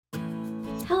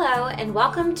Hello, and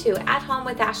welcome to At Home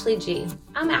with Ashley G.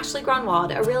 I'm Ashley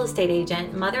Gronwald, a real estate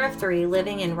agent, mother of three,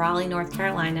 living in Raleigh, North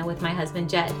Carolina with my husband,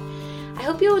 Jed. I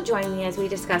hope you will join me as we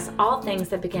discuss all things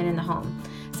that begin in the home,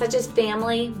 such as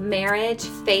family, marriage,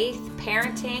 faith,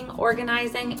 parenting,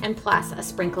 organizing, and plus a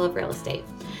sprinkle of real estate.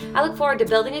 I look forward to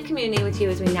building a community with you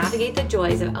as we navigate the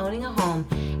joys of owning a home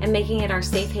and making it our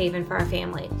safe haven for our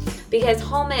family, because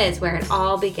home is where it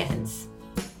all begins.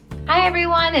 Hi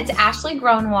everyone, it's Ashley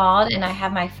Gronwald, and I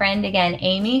have my friend again,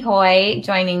 Amy Hoy,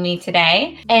 joining me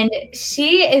today. And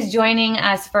she is joining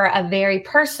us for a very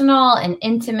personal and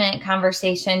intimate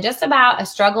conversation just about a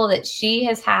struggle that she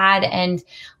has had. And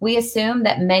we assume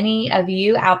that many of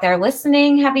you out there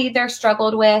listening have either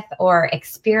struggled with or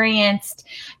experienced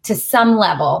to some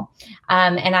level.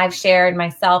 And I've shared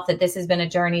myself that this has been a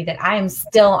journey that I am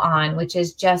still on, which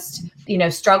is just,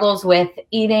 struggles with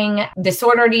eating,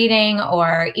 disordered eating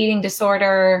or eating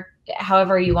disorder,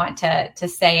 however you want to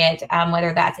say it,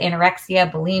 whether that's anorexia,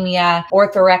 bulimia,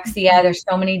 orthorexia. There's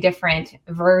so many different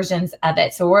versions of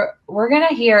it. So we're going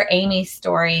to hear Amy's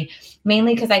story,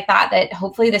 mainly because I thought that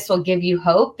hopefully this will give you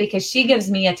hope, because she gives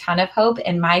me a ton of hope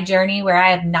in my journey where I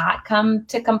have not come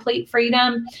to complete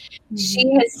freedom. Mm-hmm.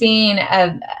 She has seen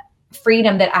a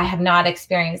freedom that I have not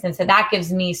experienced. And so that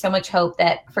gives me so much hope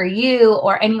that for you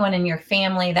or anyone in your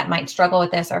family that might struggle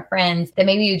with this, or friends, that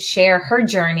maybe you'd share her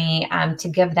journey to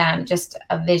give them just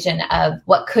a vision of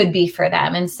what could be for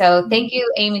them. And so thank you,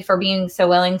 Amy, for being so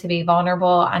willing to be vulnerable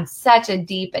on such a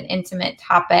deep and intimate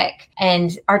topic.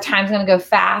 And our time's going to go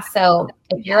fast. So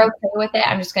if you're okay with it,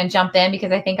 I'm just going to jump in,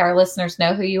 because I think our listeners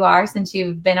know who you are since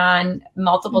you've been on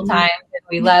multiple times, and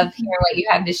we love hearing what you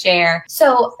have to share.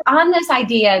 So on this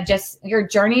idea of just your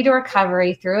journey to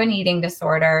recovery through an eating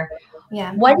disorder,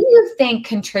 what do you think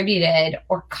contributed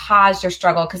or caused your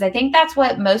struggle? Because I think that's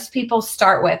what most people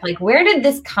start with. Like, where did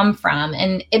this come from?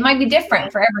 And it might be different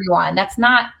for everyone.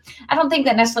 I don't think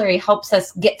that necessarily helps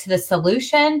us get to the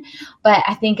solution, but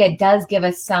I think it does give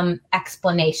us some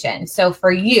explanation. So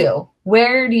for you,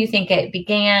 where do you think it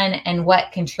began and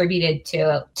what contributed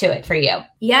to it for you?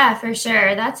 Yeah, for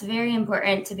sure. That's very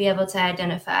important to be able to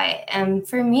identify.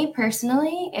 For me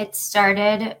personally, it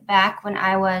started back when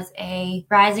I was a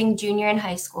rising junior in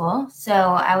high school. So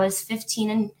I was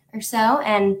 15 or so,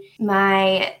 and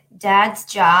my dad's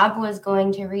job was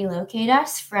going to relocate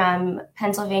us from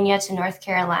Pennsylvania to North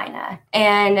Carolina.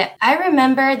 And I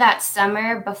remember that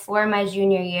summer before my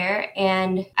junior year,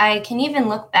 and I can even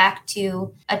look back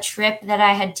to a trip that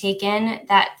I had taken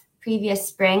that previous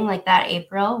spring, like that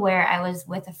April, where I was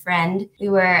with a friend. We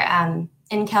were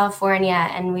in California,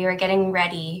 and we were getting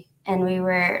ready, and we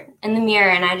were in the mirror,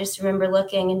 and I just remember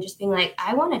looking and just being like,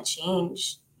 I want to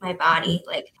change my body.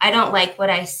 Like, I don't like what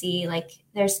I see. Like,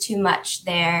 there's too much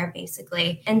there,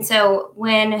 basically. And so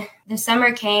when the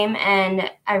summer came and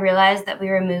I realized that we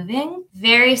were moving,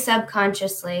 very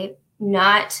subconsciously,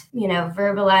 not,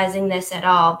 verbalizing this at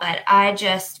all, but I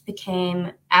just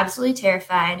became absolutely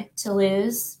terrified to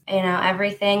lose,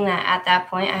 everything that at that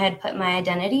point I had put my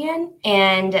identity in.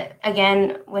 And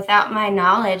again, without my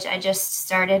knowledge, I just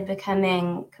started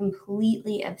becoming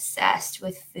completely obsessed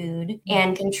with food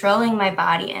and controlling my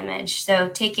body image. So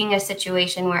taking a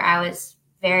situation where I was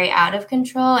very out of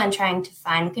control and trying to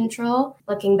find control.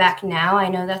 Looking back now, I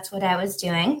know that's what I was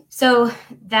doing. So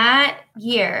that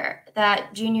year,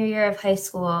 that junior year of high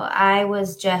school, I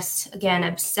was just, again,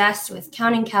 obsessed with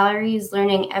counting calories,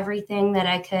 learning everything that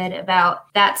I could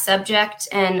about that subject,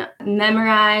 and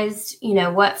memorized,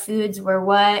 what foods were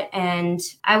what. And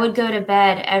I would go to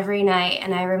bed every night,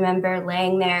 and I remember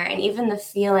laying there, and even the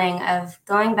feeling of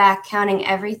going back, counting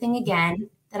everything again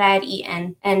that I had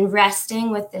eaten, and resting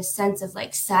with this sense of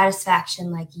like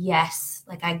satisfaction, like, yes,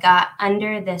 like I got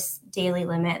under this daily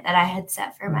limit that I had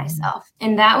set for myself.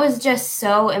 And that was just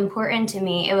so important to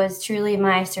me. It was truly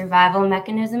my survival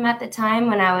mechanism at the time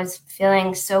when I was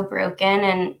feeling so broken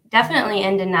and definitely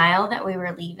in denial that we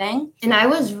were leaving. And I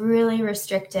was really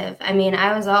restrictive. I mean,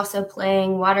 I was also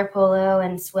playing water polo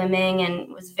and swimming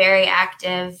and was very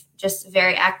active, just a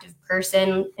very active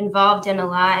person, involved in a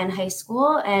lot in high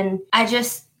school. And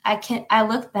I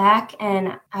look back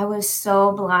and I was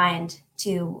so blind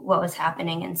to what was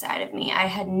happening inside of me. I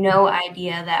had no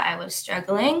idea that I was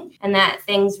struggling and that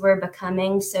things were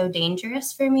becoming so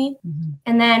dangerous for me. Mm-hmm.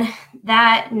 And then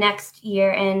that next year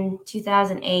in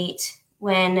 2008,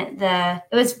 when it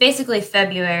was basically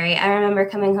February. I remember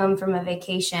coming home from a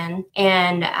vacation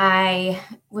and I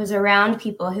was around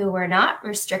people who were not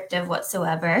restrictive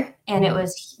whatsoever. And it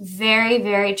was very,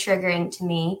 very triggering to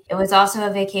me. It was also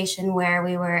a vacation where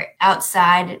we were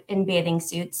outside in bathing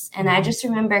suits. And I just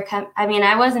remember,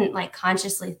 I wasn't like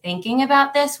consciously thinking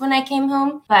about this when I came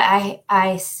home, but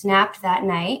I snapped that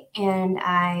night and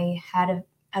I had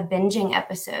a binging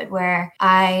episode where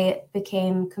I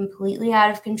became completely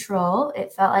out of control.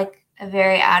 It felt like a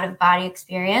very out of body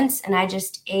experience. And I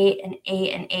just ate and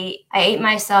ate and ate. I ate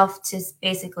myself to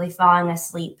basically falling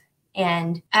asleep.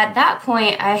 And at that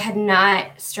point, I had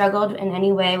not struggled in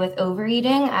any way with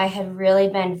overeating. I had really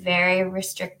been very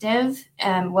restrictive,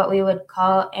 what we would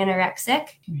call anorexic.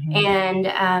 And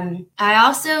I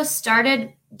also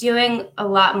started doing a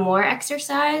lot more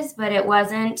exercise, but it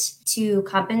wasn't to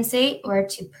compensate or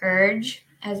to purge,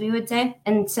 as we would say.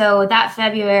 And so that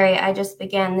February, I just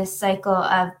began this cycle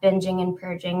of binging and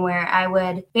purging where I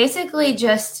would basically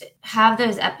just have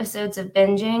those episodes of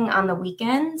binging on the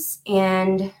weekends.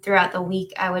 And throughout the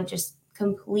week, I would just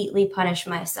completely punish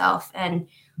myself and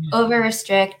over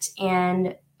restrict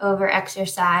and over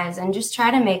exercise and just try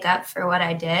to make up for what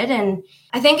I did. And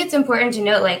I think it's important to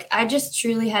note, like, I just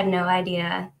truly had no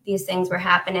idea these things were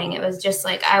happening. It was just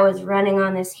like I was running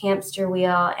on this hamster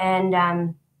wheel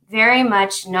and very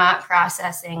much not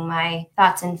processing my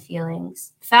thoughts and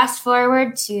feelings. Fast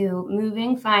forward to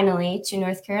moving finally to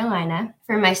North Carolina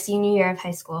for my senior year of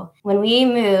high school. When we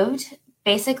moved,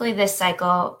 basically this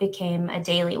cycle became a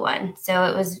daily one. So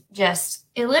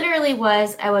it literally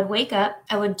was, I would wake up,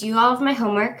 I would do all of my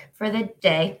homework for the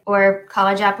day or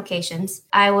college applications.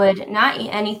 I would not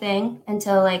eat anything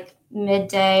until like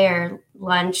midday or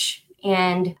lunch,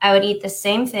 and I would eat the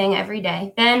same thing every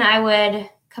day. Then I would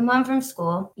come home from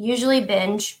school, usually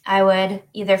binge. I would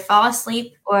either fall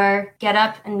asleep or get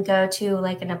up and go to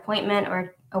like an appointment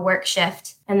or a work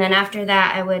shift. And then after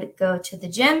that, I would go to the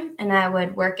gym and I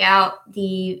would work out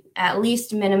the at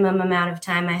least minimum amount of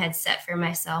time I had set for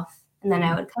myself. And then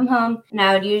I would come home and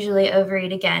I would usually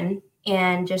overeat again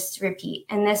and just repeat.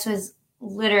 And this was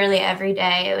literally every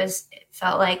day. It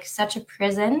felt like such a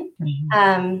prison.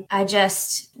 I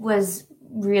just was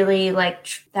really like,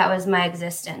 that was my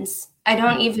existence. I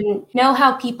don't even know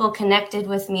how people connected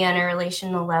with me on a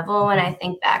relational level when I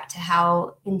think back to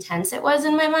how intense it was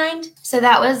in my mind. So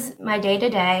that was my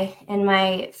day-to-day in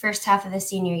my first half of the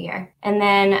senior year. And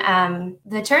then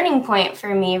the turning point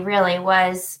for me really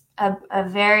was a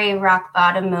very rock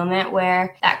bottom moment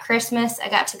where that Christmas I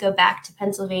got to go back to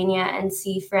Pennsylvania and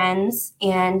see friends.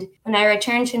 And when I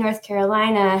returned to North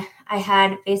Carolina, I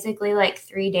had basically like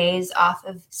 3 days off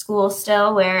of school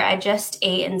still where I just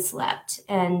ate and slept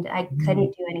and I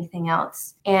couldn't do anything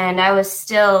else. And I was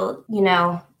still,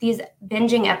 these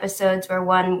binging episodes were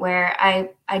one where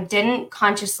I didn't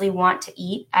consciously want to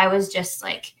eat. I was just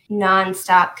like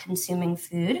nonstop consuming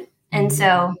food. And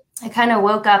so I kind of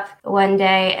woke up one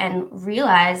day and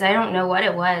realized, I don't know what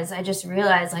it was. I just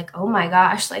realized like, oh my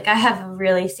gosh, like I have a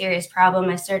really serious problem.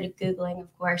 I started Googling,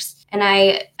 of course. And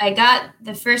I got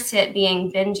the first hit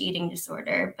being binge eating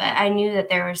disorder, but I knew that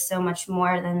there was so much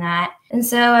more than that. And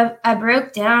so I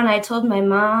broke down. I told my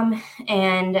mom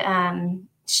and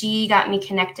she got me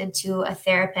connected to a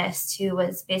therapist who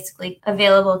was basically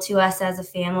available to us as a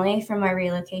family from our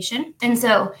relocation. And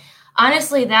so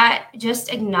honestly, that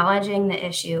just acknowledging the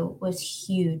issue was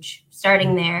huge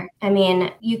starting there. I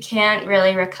mean, you can't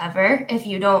really recover if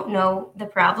you don't know the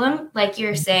problem. Like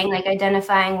you're saying, like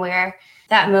identifying where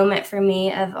that moment for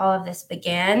me of all of this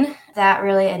began, that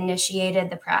really initiated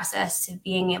the process to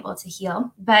being able to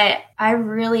heal. But I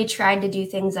really tried to do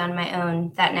things on my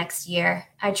own that next year.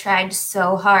 I tried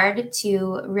so hard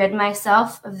to rid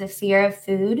myself of the fear of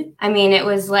food. I mean, it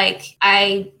was like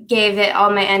I gave it all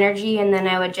my energy and then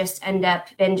I would just end up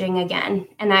binging again.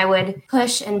 And I would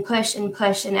push and push and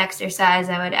push and exercise.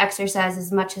 I would exercise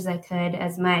as much as I could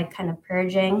as my kind of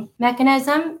purging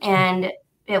mechanism. And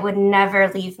it would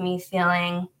never leave me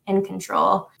feeling in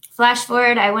control. Flash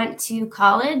forward, I went to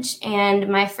college and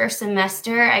my first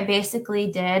semester, I basically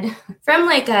did, from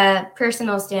like a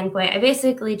personal standpoint, I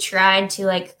basically tried to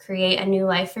like create a new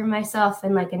life for myself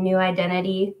and like a new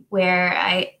identity where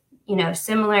I,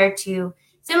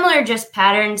 similar just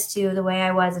patterns to the way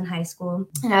I was in high school.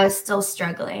 And I was still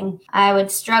struggling. I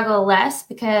would struggle less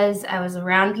because I was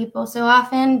around people so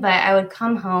often, but I would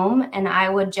come home and I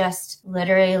would just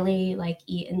literally like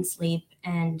eat and sleep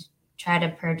and try to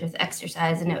purge with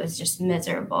exercise, and it was just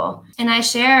miserable. And I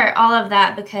share all of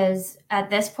that because at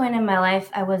this point in my life,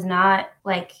 I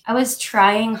was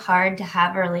trying hard to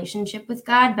have a relationship with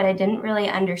God, but I didn't really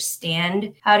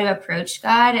understand how to approach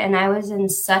God. And I was in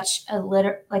such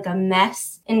a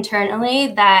mess internally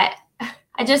that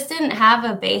I just didn't have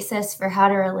a basis for how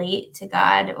to relate to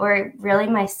God or really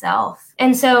myself.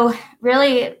 And so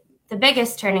really the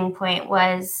biggest turning point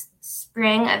was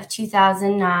spring of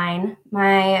 2009,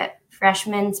 my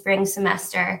freshman spring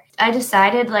semester. I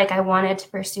decided I wanted to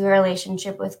pursue a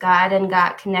relationship with God and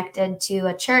got connected to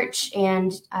a church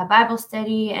and a Bible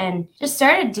study and just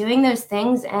started doing those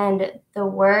things. And the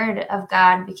word of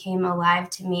God became alive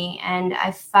to me. And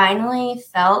I finally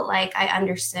felt like I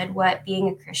understood what being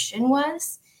a Christian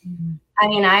was. Mm-hmm. I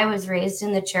mean, I was raised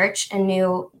in the church and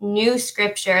knew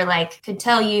scripture, could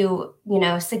tell you,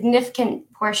 a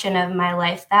significant portion of my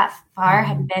life that far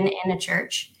had been in a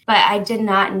church. But I did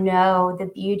not know the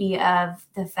beauty of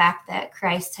the fact that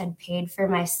Christ had paid for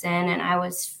my sin and I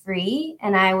was free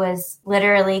and I was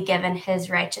literally given his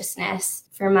righteousness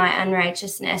for my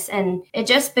unrighteousness. And it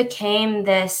just became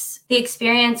the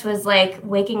experience was like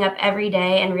waking up every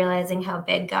day and realizing how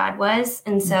big God was.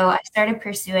 And so I started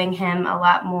pursuing him a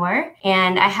lot more.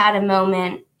 And I had a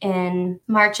moment in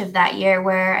March of that year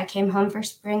where I came home for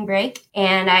spring break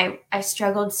and I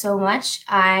struggled so much.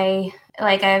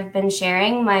 I've been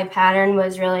sharing, my pattern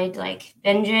was really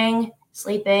binging,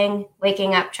 sleeping,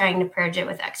 waking up, trying to purge it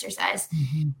with exercise.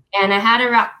 Mm-hmm. And I had a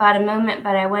rock bottom moment,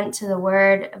 but I went to the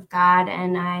word of God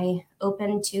and I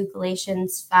opened to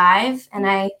Galatians 5 and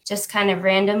I just kind of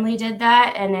randomly did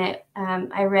that. And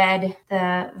I read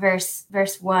the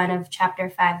verse 1 of chapter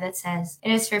 5 that says,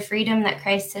 "It is for freedom that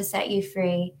Christ has set you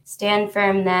free. Stand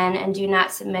firm then and do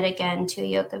not submit again to a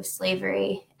yoke of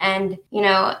slavery." And,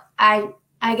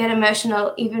 I get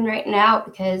emotional even right now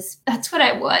because that's what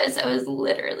I was. I was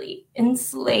literally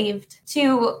enslaved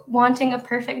to wanting a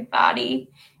perfect body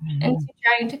and to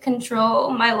trying to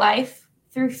control my life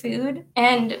through food.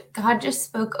 And God just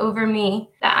spoke over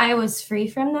me that I was free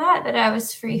from that I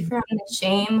was free from the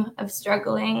shame of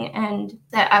struggling and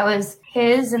that I was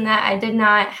his and that I did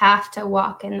not have to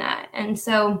walk in that. And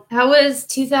so that was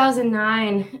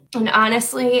 2009. And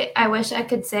honestly, I wish I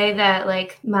could say that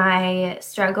my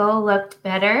struggle looked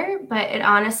better, but it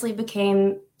honestly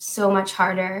became so much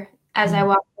harder as I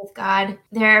walked with God.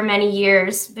 There are many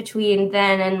years between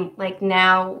then and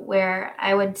now where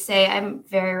I would say I'm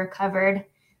very recovered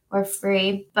or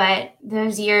free, but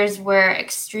those years were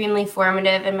extremely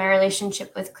formative in my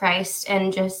relationship with Christ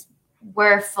and just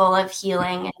were full of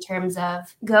healing in terms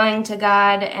of going to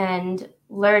God and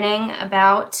learning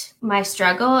about my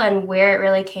struggle and where it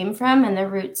really came from and the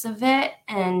roots of it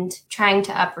and trying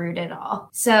to uproot it all.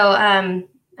 So,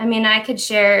 I could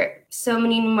share so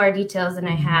many more details than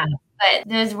I have, but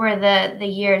those were the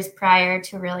years prior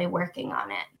to really working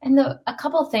on it. And a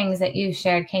couple things that you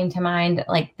shared came to mind,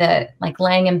 like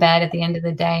laying in bed at the end of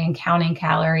the day and counting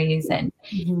calories and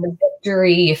the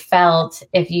victory you felt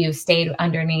if you stayed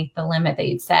underneath the limit that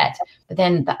you'd set. But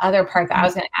then the other part that I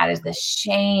was going to add is the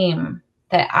shame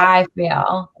that I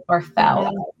feel or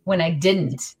felt when I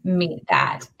didn't meet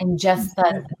that. And just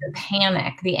the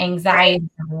panic, the anxiety,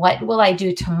 what will I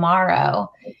do tomorrow?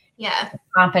 Yeah. To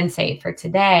compensate for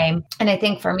today. And I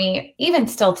think for me, even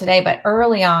still today, but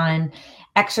early on,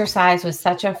 exercise was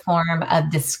such a form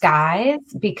of disguise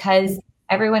because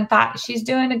everyone thought she's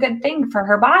doing a good thing for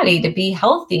her body to be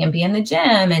healthy and be in the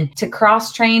gym and to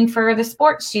cross train for the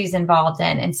sports she's involved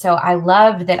in. And so I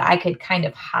loved that I could kind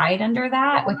of hide under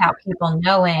that without people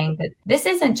knowing that this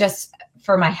isn't just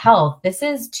for my health. This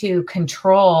is to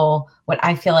control what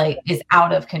I feel like is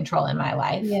out of control in my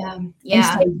life. Yeah. And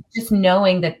so just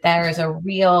knowing that there is a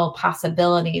real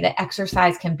possibility that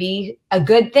exercise can be a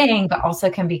good thing, but also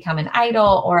can become an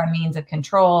idol or a means of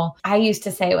control. I used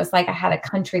to say it was like I had a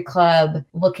country club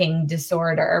looking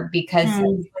disorder because I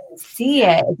didn't see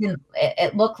it.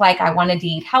 It looked like I wanted to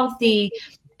eat healthy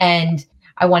and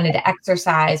I wanted to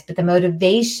exercise, but the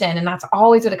motivation, and that's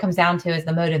always what it comes down to, is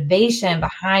the motivation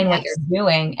behind what you're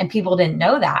doing. And people didn't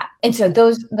know that. And so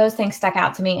those things stuck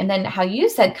out to me. And then how you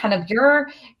said kind of your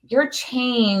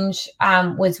change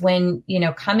was when,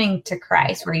 coming to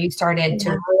Christ, where you started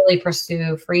to really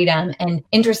pursue freedom. And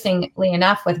interestingly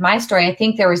enough, with my story, I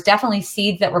think there was definitely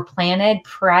seeds that were planted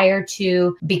prior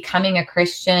to becoming a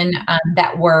Christian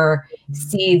that were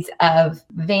seeds of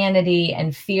vanity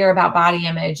and fear about body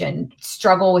image and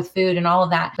struggle with food and all of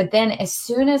that. But then as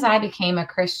soon as I became a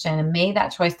Christian and made that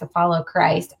choice to follow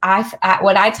Christ,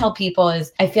 what I tell people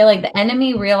is I feel like the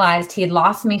enemy realized he had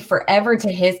lost me forever to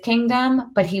his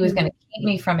kingdom, but he he was going to keep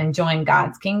me from enjoying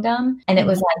God's kingdom. And it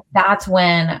was like, that's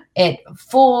when it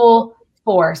full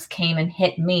force came and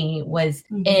hit me, was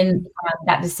in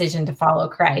that decision to follow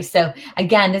Christ. So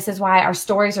again, this is why our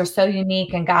stories are so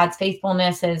unique and God's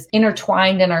faithfulness is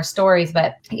intertwined in our stories.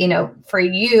 But, for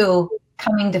you,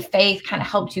 coming to faith kind of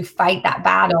helped you fight that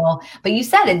battle. But you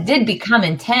said it did become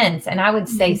intense. And I would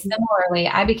say similarly,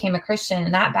 I became a Christian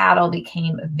and that battle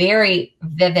became very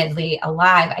vividly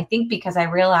alive. I think because I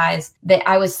realized that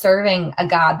I was serving a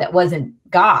God that wasn't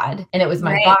God, and it was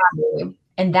my body.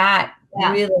 And that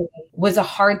really was a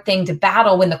hard thing to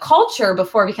battle when the culture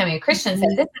before becoming a Christian said,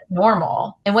 this is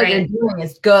normal. And what you're doing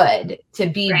is good, to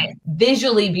be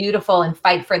visually beautiful and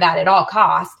fight for that at all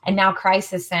costs. And now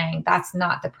Christ is saying that's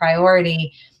not the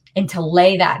priority, and to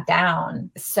lay that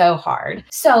down is so hard.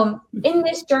 So in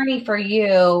this journey for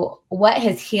you, what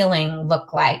has healing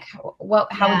looked like? How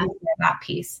would you say that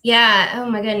piece? Yeah.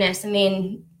 Oh my goodness. I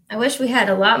mean, I wish we had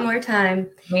a lot more time.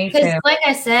 Because like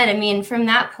I said, I mean, from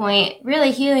that point,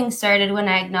 really healing started when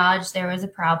I acknowledged there was a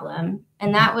problem.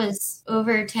 And that was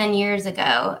over 10 years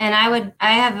ago. And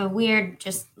I have a weird,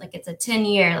 just like it's a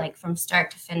 10-year, like from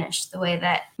start to finish, the way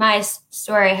that my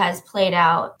story has played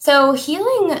out. So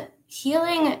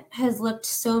healing has looked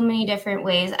so many different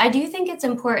ways. I do think it's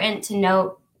important to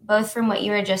note, both from what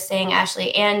you were just saying,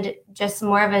 Ashley, and just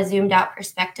more of a zoomed out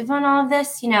perspective on all of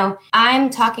this, I'm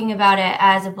talking about it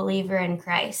as a believer in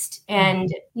Christ.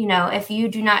 And, if you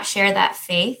do not share that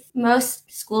faith,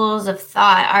 most schools of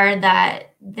thought are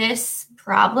that this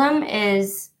problem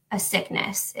is a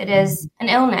sickness. It is an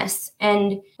illness.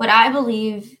 And what I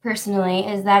believe personally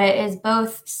is that it is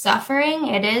both suffering.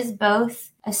 It is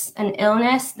both an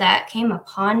illness that came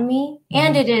upon me,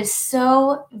 and it is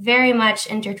so very much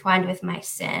intertwined with my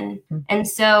sin. And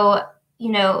so,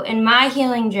 in my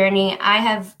healing journey, I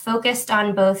have focused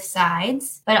on both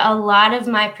sides, but a lot of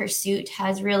my pursuit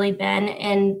has really been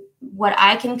in what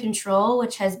I can control,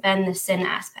 which has been the sin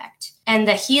aspect. And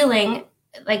the healing,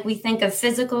 like we think of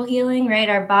physical healing, right?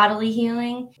 Our bodily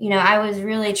healing, I was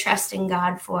really trusting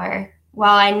God for,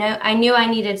 while I knew I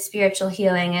needed spiritual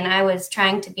healing, and I was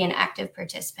trying to be an active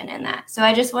participant in that. So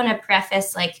I just want to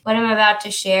preface, like, what I'm about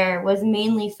to share was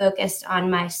mainly focused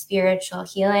on my spiritual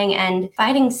healing and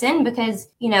fighting sin, because,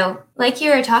 like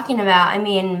you were talking about, I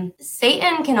mean,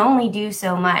 Satan can only do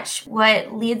so much.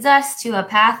 What leads us to a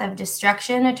path of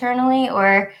destruction eternally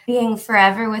or being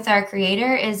forever with our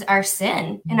Creator is our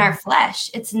sin in our flesh.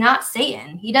 It's not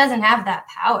Satan. He doesn't have that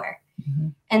power.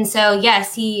 And so,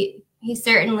 yes, he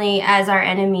certainly, as our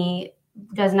enemy,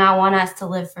 does not want us to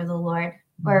live for the Lord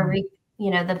or reap,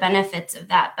 the benefits of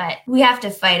that. But we have to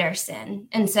fight our sin.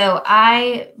 And so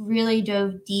I really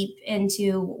dove deep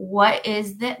into what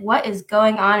is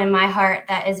going on in my heart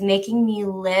that is making me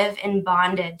live in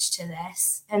bondage to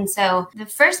this. And so the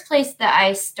first place that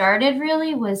I started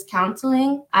really was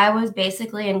counseling. I was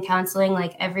basically in counseling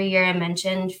like every year I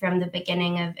mentioned, from the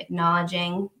beginning of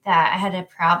acknowledging that I had a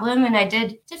problem. And I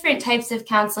did different types of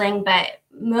counseling, but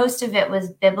most of it was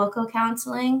biblical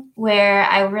counseling, where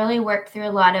I really worked through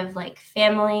a lot of like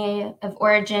family of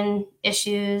origin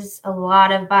issues, a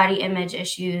lot of body image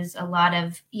issues, a lot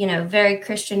of, very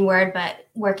Christian word, but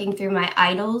working through my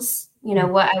idols,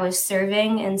 what I was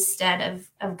serving instead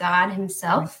of God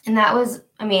himself. And that was,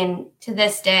 to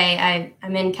this day,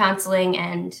 I'm in counseling,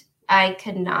 and I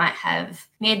could not have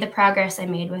made the progress I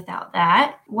made without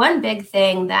that. One big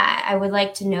thing that I would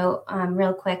like to note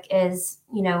real quick is,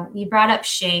 we brought up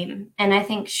shame. And I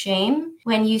think shame,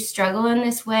 when you struggle in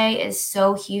this way, is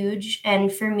so huge.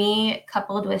 And for me,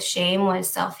 coupled with shame was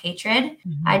self-hatred.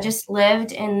 I just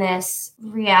lived in this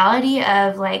reality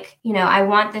of like, I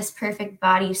want this perfect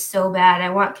body so bad. I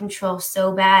want control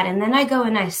so bad. And then I go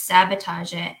and I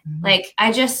sabotage it. Like,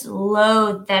 I just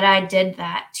loathe that I did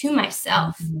that to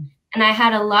myself. And I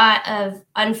had a lot of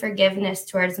unforgiveness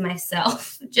towards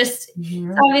myself. Just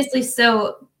it's obviously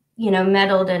so,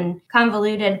 meddled and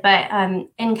convoluted. But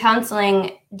in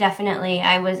counseling, definitely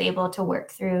I was able to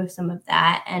work through some of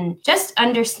that and just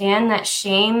understand that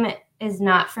shame is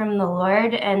not from the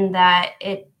Lord, and that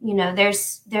it,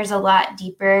 there's a lot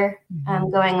deeper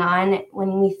going on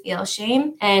when we feel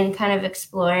shame, and kind of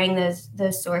exploring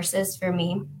those sources for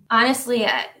me. Honestly,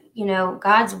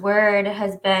 God's word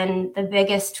has been the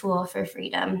biggest tool for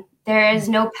freedom. There is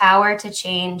no power to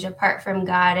change apart from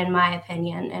God, in my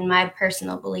opinion, and my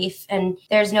personal belief. And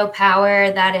there's no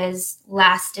power that is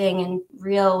lasting and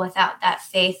real without that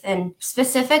faith. And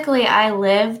specifically, I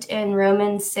lived in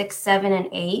Romans 6, 7, and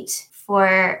 8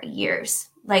 for years.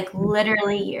 like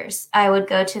literally years. I would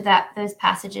go to those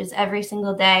passages every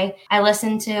single day. I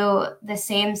listened to the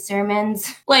same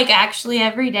sermons like actually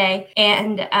every day.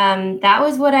 And that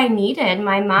was what I needed.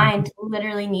 My mind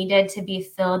literally needed to be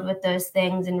filled with those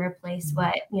things and replace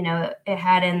what, it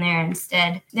had in there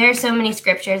instead. There are so many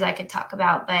scriptures I could talk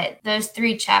about, but those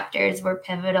 3 chapters were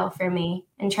pivotal for me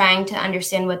in trying to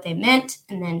understand what they meant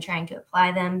and then trying to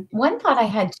apply them. One thought I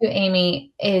had too,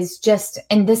 Amy, is just,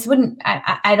 and this wouldn't,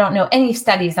 I don't know any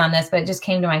studies on this, but it just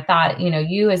came to my thought,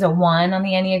 you as a 1 on the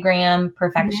Enneagram,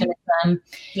 perfectionism,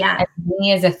 yeah, and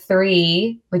me as a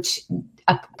 3, which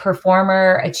a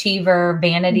performer, achiever,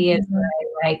 vanity is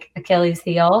like Achilles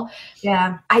heel.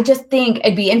 Yeah. I just think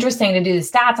it'd be interesting to do the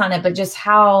stats on it, but just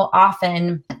how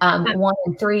often 1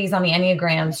 and 3s on the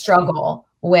Enneagram struggle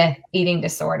with eating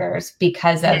disorders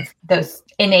because of those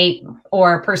innate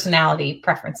or personality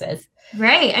preferences.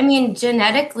 Right. I mean,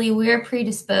 genetically, we're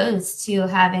predisposed to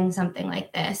having something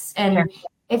like this. And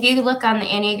if you look on the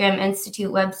Enneagram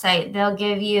Institute website, they'll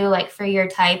give you like for your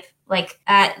type, like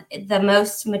at the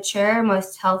most mature,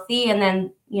 most healthy, and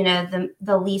then,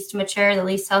 the least mature, the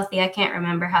least healthy. I can't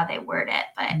remember how they word it,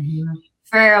 but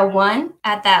for a 1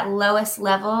 at that lowest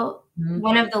level,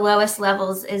 one of the lowest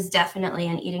levels is definitely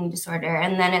an eating disorder.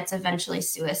 And then it's eventually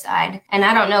suicide. And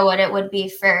I don't know what it would be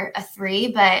for a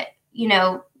 3, but,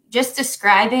 just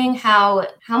describing how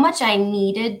much I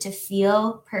needed to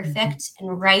feel perfect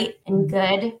and right and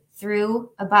good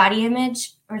through a body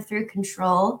image or through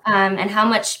control, and how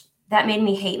much that made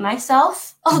me hate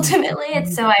myself. Ultimately,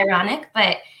 it's so ironic,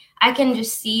 but I can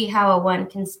just see how a 1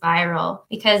 can spiral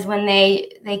because when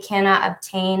they cannot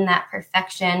obtain that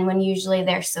perfection, when usually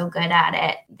they're so good at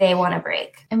it, they want to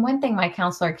break. And one thing my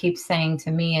counselor keeps saying to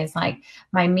me is like,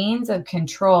 my means of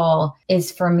control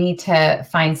is for me to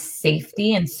find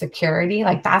safety and security.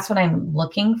 Like that's what I'm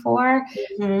looking for.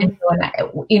 And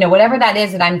so whatever that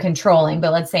is that I'm controlling,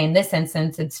 but let's say in this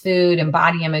instance, it's food and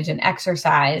body image and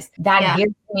exercise, that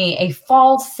gives me a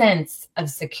false sense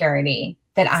of security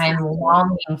that I'm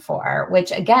longing for,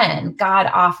 which again, God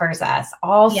offers us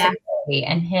all security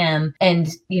in Him. And,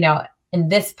 in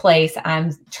this place,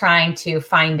 I'm trying to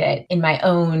find it in my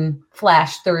own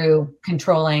flesh through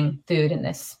controlling food in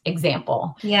this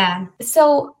example. Yeah.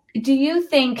 So do you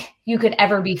think you could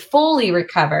ever be fully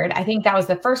recovered? I think that was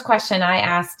the first question I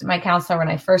asked my counselor when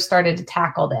I first started to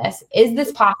tackle this. Is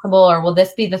this possible, or will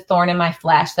this be the thorn in my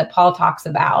flesh that Paul talks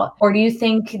about? Or do you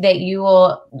think that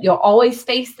you'll always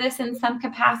face this in some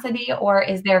capacity, or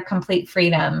is there complete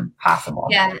freedom possible?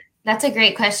 Yeah. That's a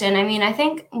great question. I mean, I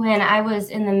think when I was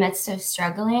in the midst of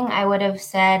struggling, I would have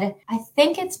said, I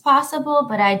think it's possible,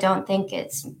 but I don't think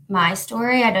it's my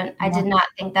story. I did not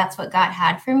think that's what God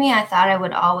had for me. I thought I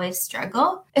would always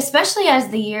struggle, especially as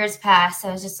the years passed.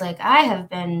 I was just like, I have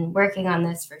been working on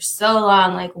this for so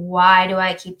long. Like, why do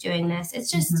I keep doing this?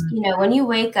 It's just, when you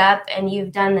wake up and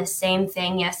you've done the same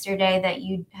thing yesterday that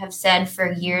you have said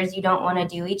for years you don't want to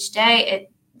do each day,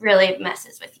 it really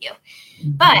messes with you.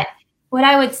 But what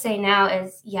I would say now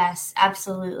is, yes,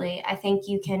 absolutely. I think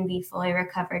you can be fully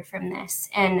recovered from this.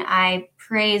 And I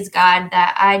praise God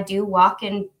that I do walk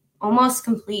in almost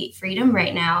complete freedom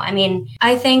right now. I mean,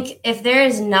 I think if there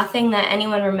is nothing that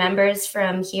anyone remembers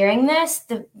from hearing this,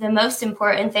 the most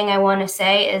important thing I want to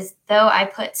say is, though I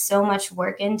put so much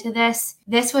work into this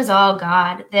was all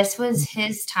God. This was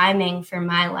His timing for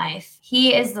my life.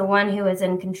 He is the one who is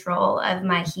in control of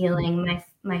my healing,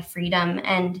 my freedom.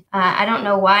 And I don't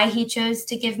know why He chose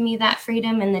to give me that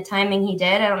freedom in the timing He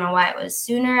did. I don't know why it was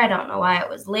sooner. I don't know why it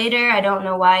was later. I don't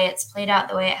know why it's played out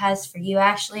the way it has for you,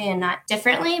 Ashley, and not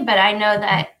differently. But I know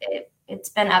that it's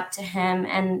been up to Him,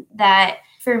 and that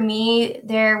for me,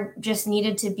 there just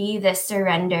needed to be this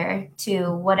surrender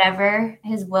to whatever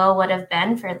His will would have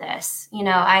been for this.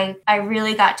 I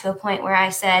really got to a point where I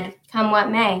said, come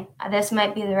what may, this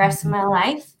might be the rest of my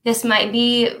life. This might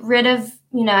be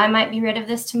I might be rid of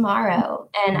this tomorrow.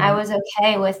 And I was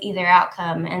okay with either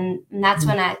outcome. And that's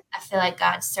when I feel like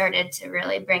God started to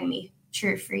really bring me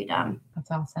true freedom. That's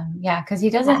awesome. Yeah, because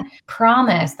He doesn't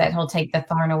promise that He'll take the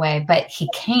thorn away, but He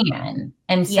can.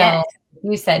 And so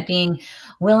you said being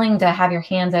willing to have your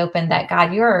hands open, that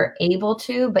God, you're able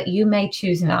to, but you may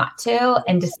choose not to,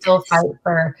 and to still fight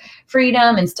for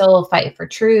freedom and still fight for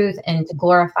truth and to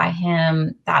glorify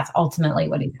Him. That's ultimately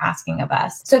what He's asking of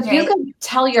us. So if you could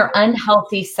tell your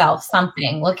unhealthy self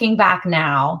something, looking back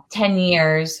now, 10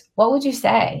 years, what would you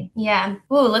say? Yeah.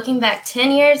 Ooh, looking back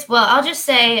 10 years. Well, I'll just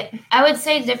say, I would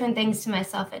say different things to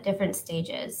myself at different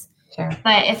stages. Sure.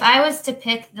 But if I was to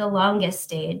pick the longest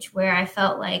stage where I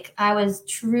felt like I was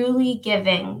truly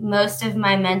giving most of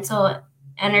my mental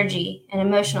energy and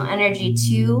emotional energy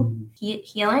to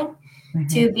healing,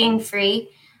 to being free,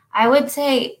 I would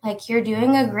say, like, you're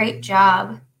doing a great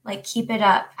job. Like, keep it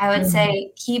up. I would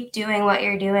say keep doing what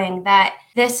you're doing, that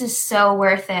this is so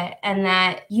worth it and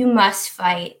that you must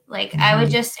fight. Like, I would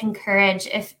just encourage,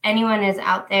 if anyone is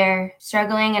out there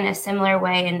struggling in a similar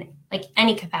way in like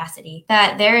any capacity,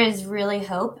 that there is really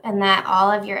hope, and that all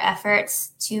of your efforts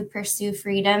to pursue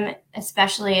freedom,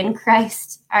 especially in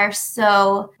Christ, are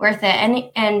so worth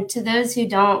it. And to those who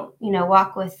don't,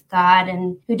 walk with God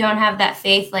and who don't have that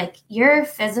faith, like, your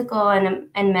physical and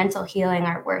mental healing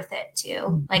are worth it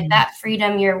too. Like, that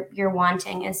freedom you're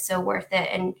wanting is so worth it.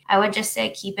 And I would just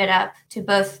say keep it up, to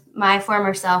both my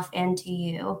former self and to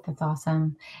you. That's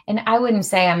awesome. And I wouldn't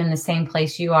say I'm in the same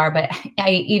place you are, but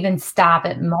I even stop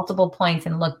at multiple points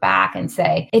and look back and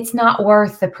say, it's not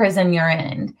worth the prison you're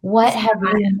in. What have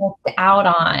you missed out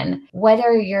on? What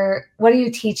are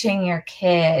you teaching your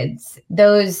kids?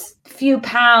 Those few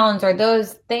pounds or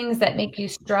those things that make you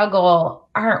struggle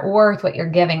aren't worth what you're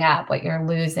giving up, what you're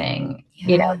losing,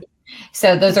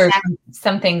 So those are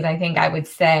some things I think I would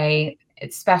say,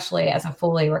 especially as a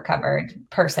fully recovered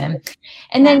person.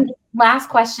 And then last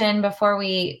question before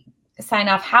we sign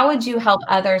off, how would you help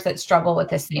others that struggle with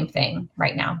the same thing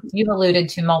right now? You've alluded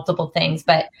to multiple things,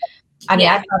 but I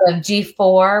thought of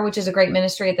G4, which is a great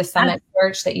ministry at the Summit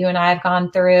Church that you and I have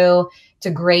gone through. It's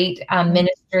a great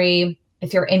ministry.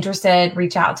 If you're interested,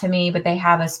 reach out to me, but they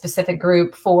have a specific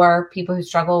group for people who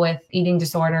struggle with eating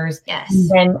disorders. Yes.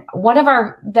 And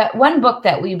that one book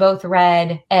that we both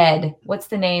read, Ed, what's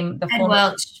the name? Ed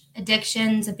Welch,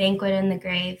 Addictions, A Banquet in the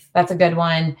Grave. That's a good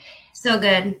one. So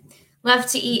good. Love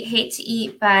to Eat, Hate to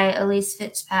Eat by Elise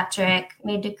Fitzpatrick.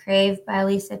 Made to Crave by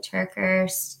Lisa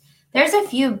TerKeurst. There's a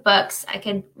few books I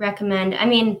could recommend. I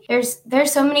mean, there's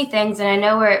so many things, and I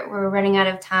know we're running out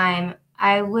of time.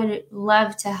 I would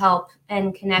love to help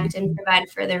and connect and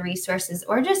provide further resources,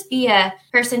 or just be a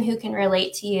person who can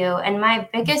relate to you. And my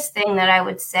biggest thing that I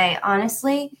would say,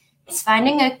 honestly, is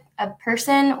finding a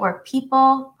person or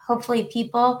people, hopefully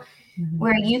people,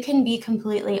 where you can be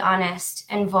completely honest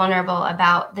and vulnerable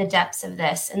about the depths of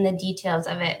this and the details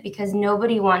of it, because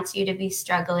nobody wants you to be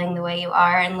struggling the way you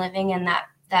are and living in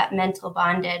that mental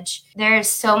bondage. There's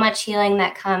so much healing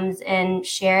that comes in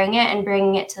sharing it and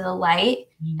bringing it to the light.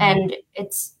 And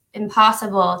it's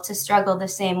impossible to struggle the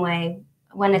same way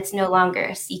when it's no longer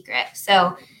a secret.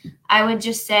 So I would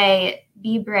just say,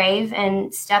 be brave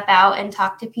and step out and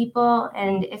talk to people.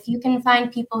 And if you can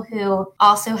find people who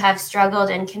also have struggled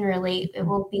and can relate, it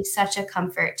will be such a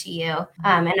comfort to you.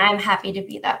 And I'm happy to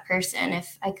be that person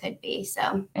if I could be.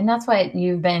 So, and that's what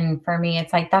you've been for me.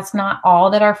 It's like, that's not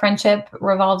all that our friendship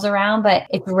revolves around, but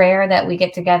it's rare that we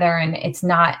get together and it's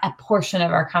not a portion of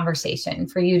our conversation,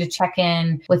 for you to check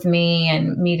in with me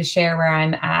and me to share where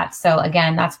I'm at. So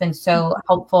again, that's been so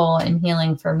helpful and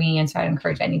healing for me. And so I'd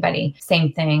encourage anybody,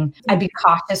 same thing. I'd be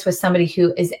cautious with somebody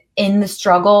who is in the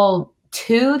struggle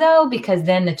too, though, because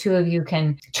then the two of you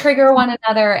can trigger one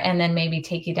another and then maybe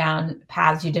take you down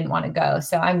paths you didn't want to go.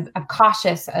 So I'm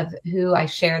cautious of who I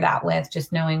share that with,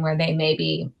 just knowing where they may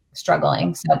be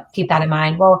struggling. So keep that in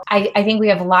mind. Well, I think we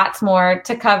have lots more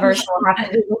to cover, so we'll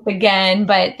have to do this again,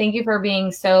 but thank you for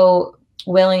being so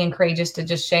willing and courageous to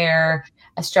just share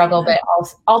a struggle, but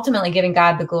also ultimately giving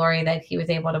God the glory that he was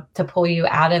able to pull you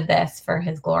out of this for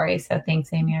his glory. So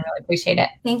thanks, Amy. I really appreciate it.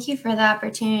 Thank you for the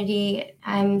opportunity.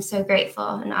 I'm so grateful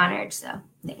and honored. So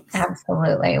thanks.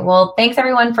 Absolutely. Well, thanks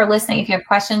everyone for listening. If you have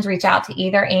questions, reach out to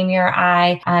either Amy or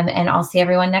I, and I'll see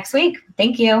everyone next week.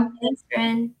 Thank you. Thanks,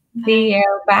 Bryn. See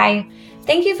you. Bye.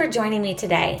 Thank you for joining me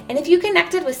today. And if you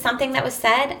connected with something that was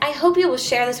said, I hope you will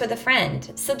share this with a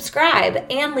friend, subscribe,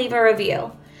 and leave a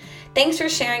review. Thanks for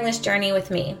sharing this journey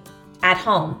with me at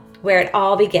home, where it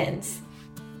all begins.